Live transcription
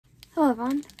Hello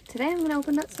everyone, today I'm going to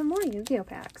open up some more YuGiOh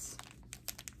packs.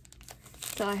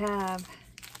 So I have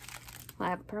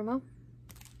a promo,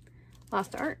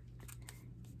 Lost Art,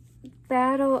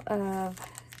 Battle of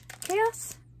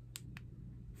Chaos,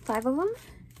 5 of them,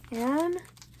 and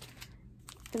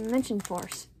Dimension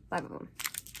Force, 5 of them.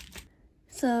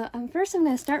 So first I'm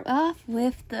going to start off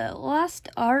with the Lost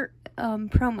Art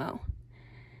promo,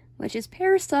 which is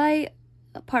Parasite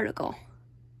Particle,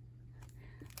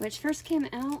 which first came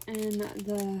out in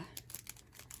the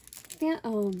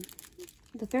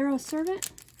Pharaoh's Servant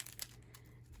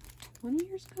 20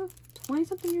 years ago? 20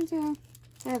 something years ago?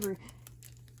 Whatever.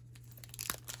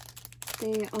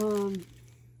 They,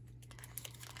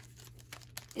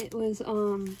 it was,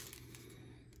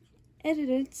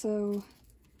 edited so,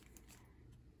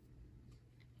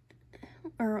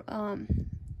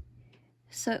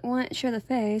 so it wouldn't show the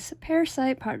face.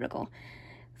 Parasite Particle.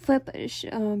 Flip,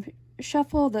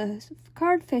 shuffle the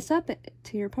card face up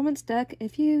to your opponent's deck.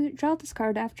 If you draw this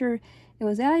card after it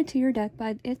was added to your deck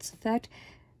by its effect,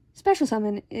 special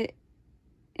summon it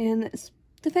in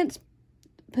defense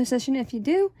position. If you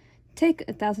do, take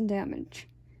 1,000 damage.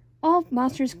 All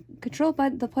monsters controlled by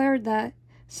the player that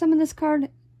summon this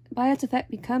card by its effect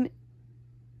become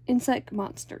insect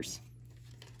monsters.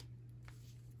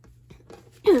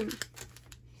 The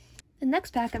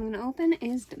next pack I'm going to open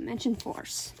is Dimension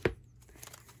Force.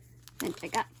 And I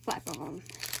got 5 of them.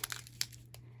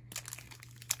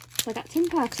 So I got 10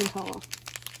 packs in total.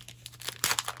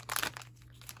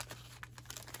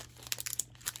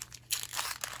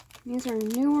 These are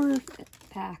newer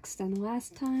packs than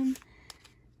last time.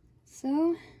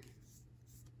 So,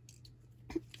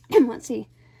 let's see.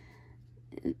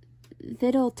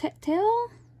 Tail,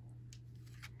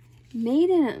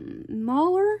 Maiden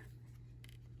Mauler,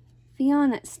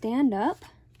 Fion Stand Up,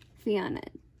 Fion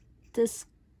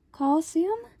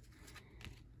Coliseum,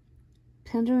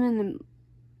 Pendulum and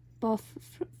Buff,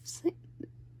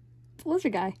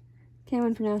 Blizzard guy, can't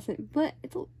even pronounce it, but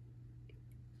it's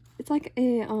like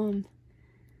a, I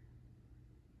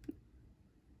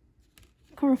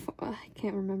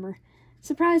can't remember,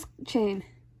 Surprise Chain,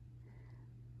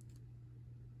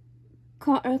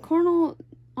 Cornel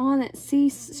on C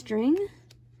String,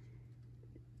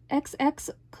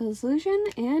 XX Collusion,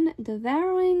 and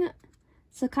Devouring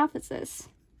Sarcophagus.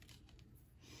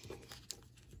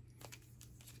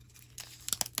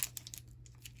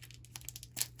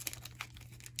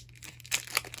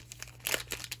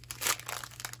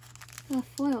 A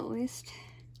foil at least.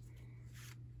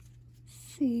 Let's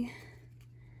see.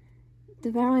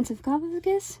 Devouring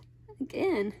Sarcophagus?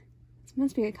 Again. This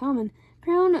must be a common.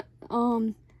 Crown,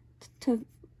 Crow,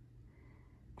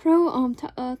 Crew.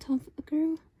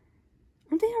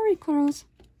 Aren't they already crows?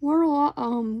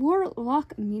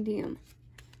 Warlock Medium.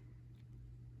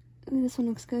 Ooh, this one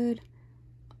looks good.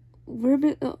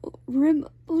 Ribbon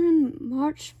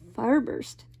March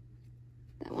Fireburst.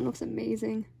 That one looks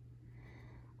amazing.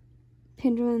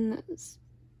 Pendulum,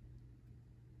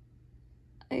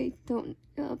 I don't,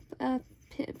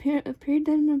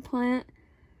 Predemon Plant,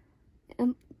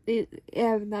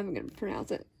 yeah, I'm not even gonna pronounce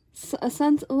it. A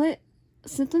Sunlit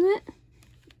Sentiment,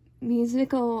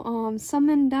 Musical,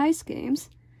 Summon Dice Games,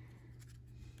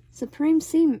 Supreme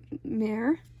Sea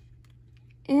Mare,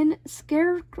 and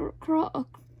Scarecraw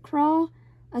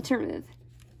Alternative.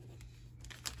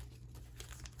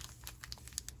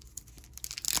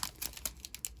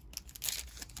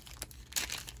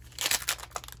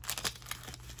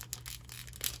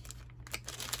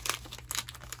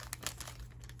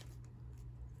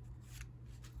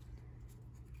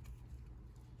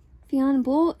 Fion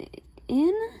Bull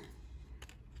in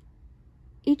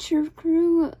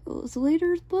Ichirkuru's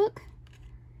Leader's Book,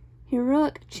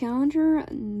 Heroic Challenger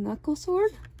Knuckle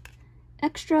Sword,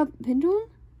 Extra Pendulum,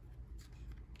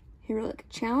 Heroic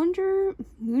Challenger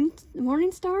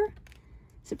Morning Star,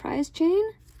 Surprise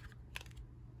Chain,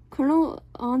 Colonel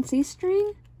on C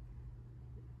String,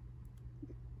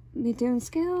 Medium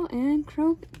Scale, and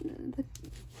Crow.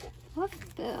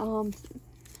 The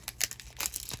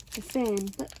same,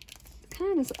 but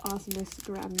kind of awesome just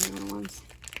grabbing the other ones.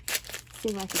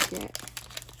 See what I can get.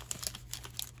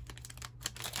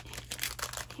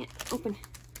 Can't open.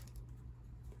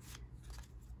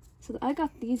 So I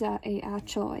got these at a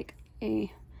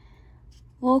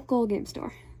local game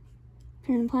store.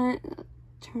 Parent Planet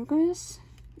Turquoise,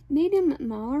 Medium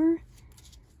Mauler,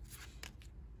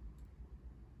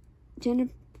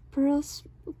 Juniper's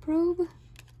Probe,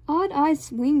 Odd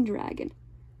Eyes Wing Dragon.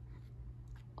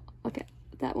 Okay,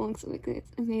 that one looks like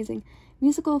it's amazing.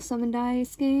 Musical Summon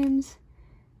Dice Games,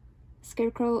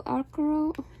 Scarecrow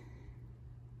Arcro,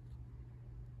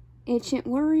 Ancient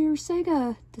Warrior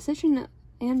Saga, Decision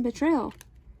and Betrayal.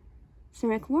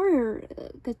 Ceramic Warrior,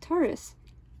 Guitarist,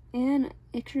 and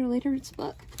Icture Leader's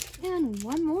book. And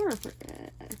one more for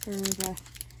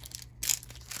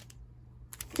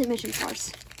the mission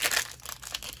course.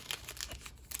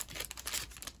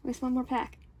 Where's one more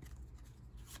pack?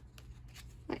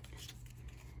 Wait.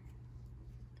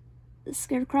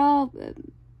 Scarecrow,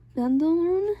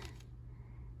 Bundleon,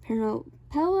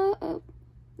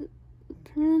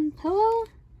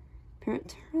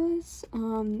 Parentros,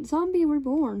 Zombie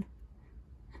Reborn,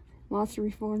 Monster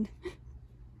Reborn,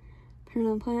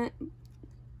 Parent Plant,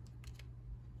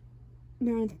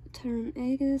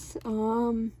 Aegis,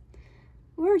 Warrior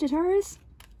Guitarist,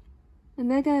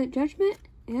 Omega Judgment,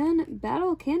 and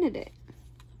Battle Candidate.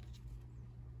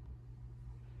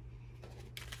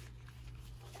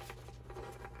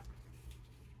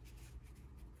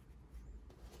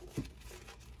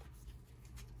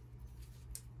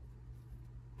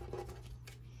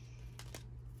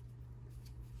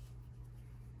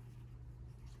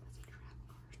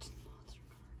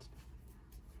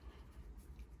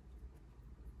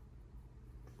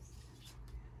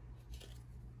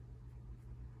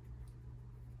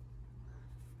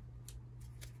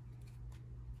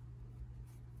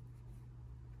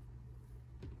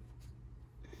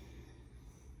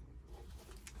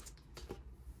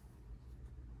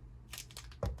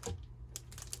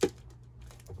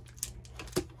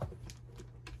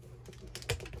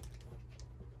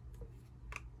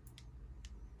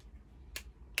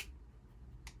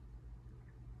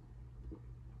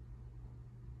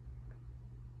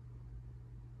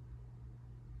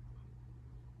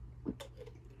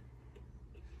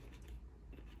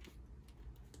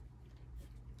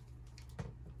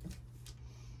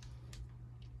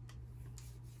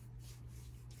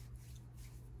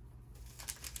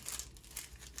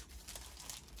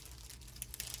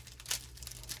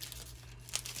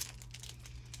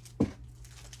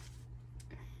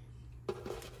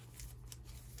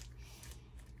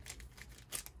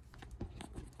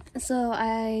 So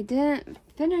I didn't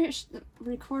finish the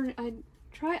recording.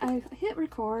 I hit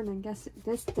record and guess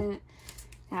this didn't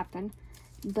happen,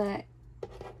 but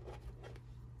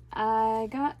I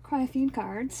got quite a few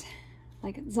cards,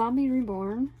 like Zombie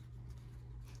Reborn,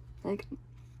 like,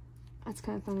 that's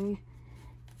kind of funny.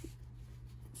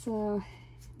 So,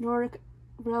 Nordic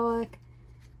Relic,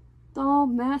 Doll,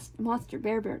 Monster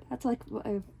Bear, that's like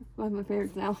one of my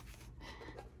favorites now.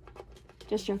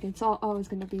 Just joking, it's always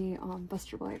going to be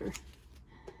Buster Blader.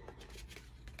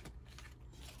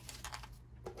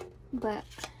 But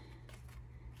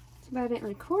I didn't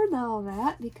record all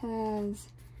that because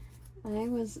when I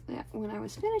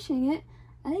was finishing it,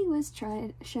 I was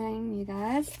showing you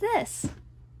guys this.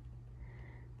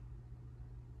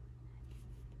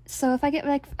 So if I get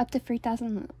like up to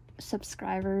 3,000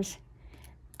 subscribers,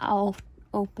 I'll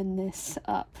open this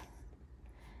up.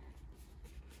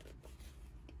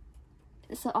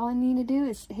 So all I need to do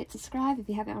is hit subscribe if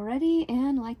you haven't already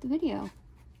and like the video.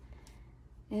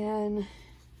 And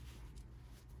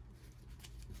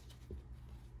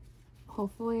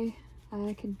hopefully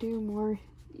I can do more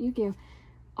YuGiOh.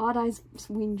 Odd Eyes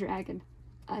Winged Dragon.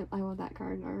 I want that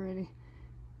card already.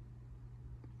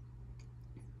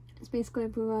 It's basically a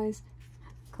Blue Eyes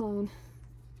clone.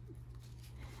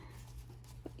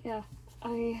 But yeah,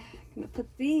 I'm gonna put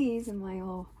these in my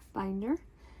little binder.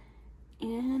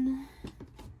 And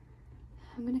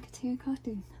I'm gonna continue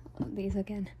collecting these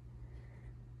again.